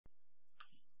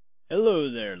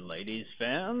Hello there, ladies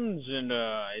fans, and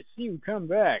I see you come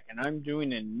back, and I'm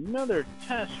doing another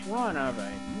test run of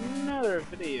another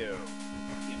video.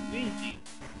 The Amazing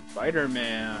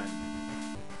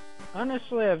Spider-Man.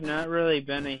 Honestly, I've not really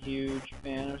been a huge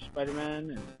fan of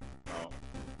Spider-Man, and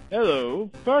hello,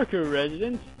 Parker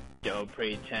residents. Don't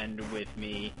pretend with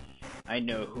me. I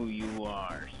know who you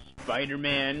are.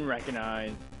 Spider-Man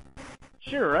recognized.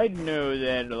 Sure, I'd know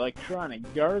that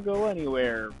electronic gargle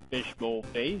anywhere, fishbowl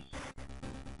face.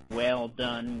 Well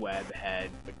done, webhead,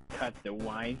 but cut the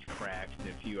wisecracks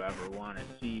if you ever want to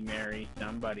see Mary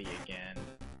somebody again.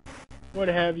 What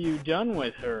have you done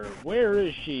with her? Where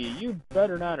is she? You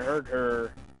better not hurt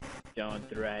her. Don't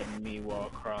threaten me,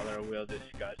 Wallcrawler. We'll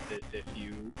discuss this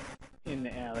in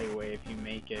the alleyway if you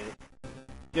make it.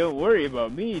 Don't worry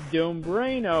about me, Dome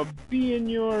Brain. I'll be in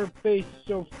your face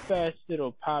so fast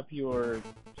it'll pop your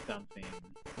something.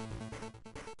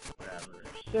 Whatever.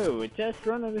 So, a test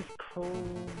run of this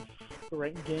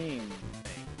great game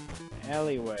thing.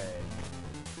 Alleyway.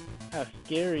 How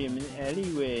scary, I'm in the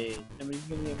alleyway. Somebody's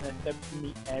gonna get messed up in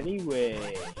the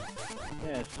alleyway.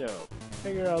 Yeah, so,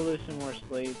 figure I'll lose some more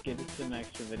sleep, get some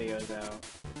extra videos out.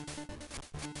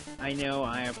 I know,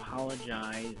 I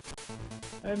apologize.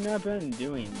 I've not been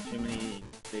doing too many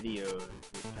videos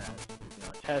this past,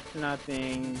 testing out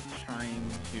things,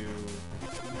 trying to,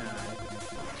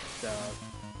 stuff.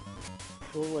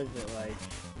 So what was it like?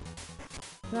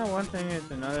 It's not one thing, it's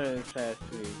another this past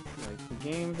week. Like, the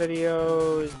game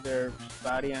videos, they're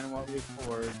spotty on what we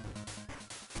record.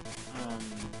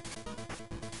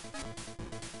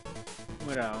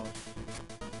 What else?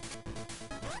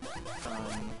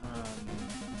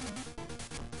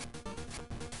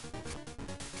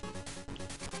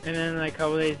 And then like a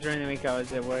couple days during the week I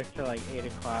was at work till like 8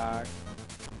 o'clock.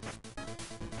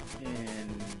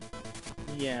 And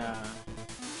yeah.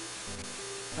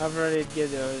 I've already get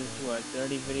those,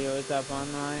 30 videos up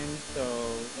online, so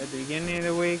at the beginning of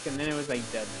the week, and then it was like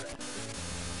dead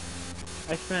rest.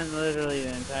 I spent literally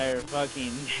the entire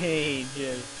fucking day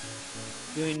just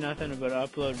doing nothing but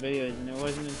upload videos, and it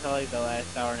wasn't until like the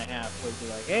last hour and a half would be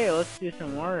like, hey, let's do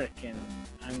some work, and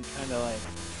I'm kinda like,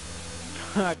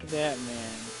 fuck that,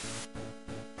 man.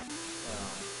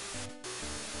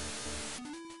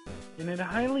 And it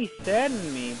highly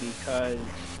saddened me because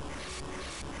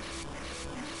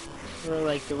for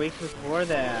like the week before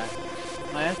that,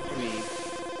 last week,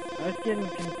 I was getting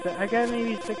I got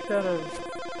maybe 6 out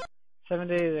of 7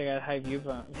 days I got high view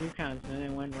counts, and then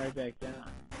it went right back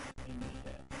down.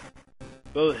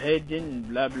 Both head and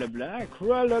blah blah blah,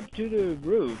 crawl up to the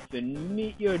roof and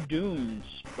meet your doom,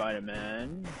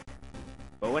 Spider-Man.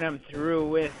 But when I'm through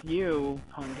with you,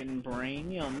 pumpkin brain,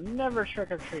 you'll never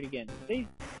trick or treat again. They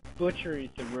butcher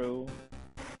through.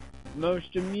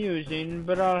 Most amusing,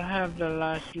 but I'll have the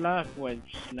last laugh, Web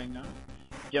Slinger.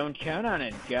 Don't count on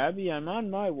it, Gabby. I'm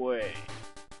on my way.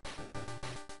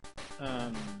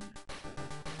 Let's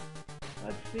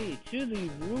see. To the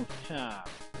rooftop.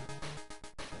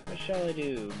 What shall I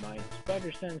do? My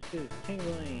spider sense is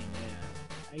tingling, and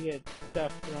I get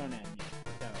stuff thrown at me.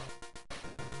 So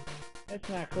that's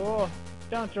not cool.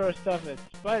 Don't throw stuff at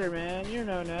Spider-Man. You're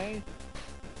no nice.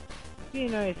 Be a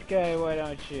nice guy, why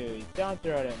don't you? Don't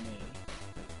throw it at me.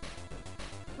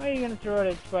 Why are you gonna throw it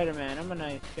at Spider-Man? I'm a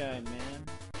nice guy, man.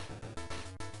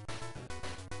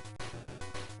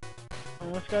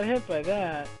 Almost got hit by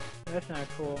that. That's not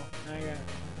cool. Now I got...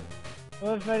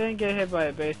 Well, if I didn't get hit by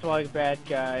the baseball bad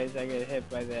guys, I get hit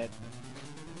by that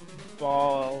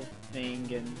ball thing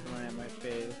getting thrown at my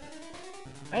face.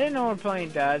 I didn't know we're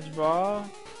playing dodgeball.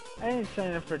 I didn't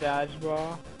sign up for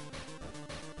dodgeball.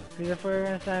 Because if we were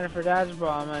gonna sign up for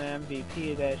dodgeball, I'm an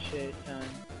MVP of that shit, son.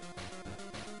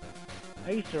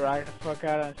 I used to rock the fuck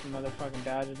out on some motherfucking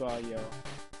dodgeball, yo.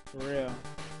 For real.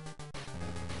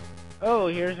 Oh,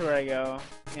 here's where I go.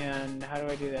 And how do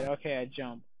I do that? Okay, I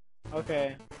jump.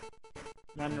 Okay.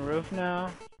 I'm on the roof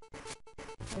now.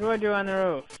 What do I do on the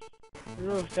roof? The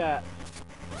rooftop.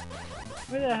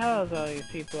 Where the hell is all these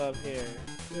people up here?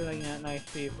 They're like not nice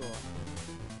people.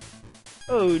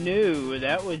 Oh no,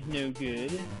 that was no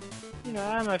good. You know,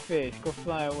 on my face, go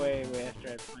fly away after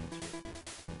I punch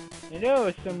you. And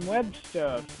oh, some web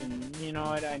stuff, and you know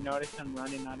what, I noticed I'm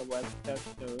running out of web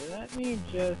stuff, so let me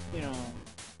just,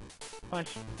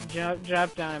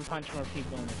 drop down and punch more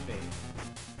people in the face.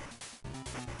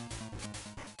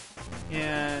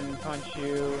 And punch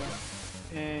you,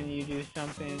 and you do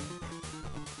something.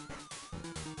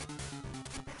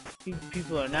 These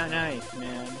people are not nice,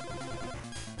 man.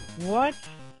 What?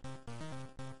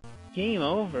 Game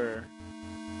over.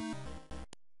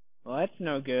 Well, that's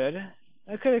no good.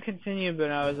 I could have continued,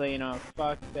 but I was like,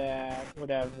 fuck that,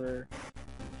 whatever.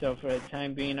 So for the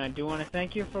time being, I do want to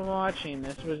thank you for watching.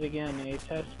 This was again a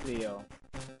test video.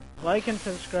 Like and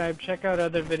subscribe, check out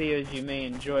other videos you may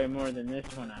enjoy more than this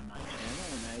one on my channel,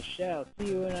 and I shall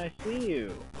see you when I see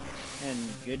you. And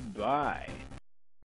goodbye.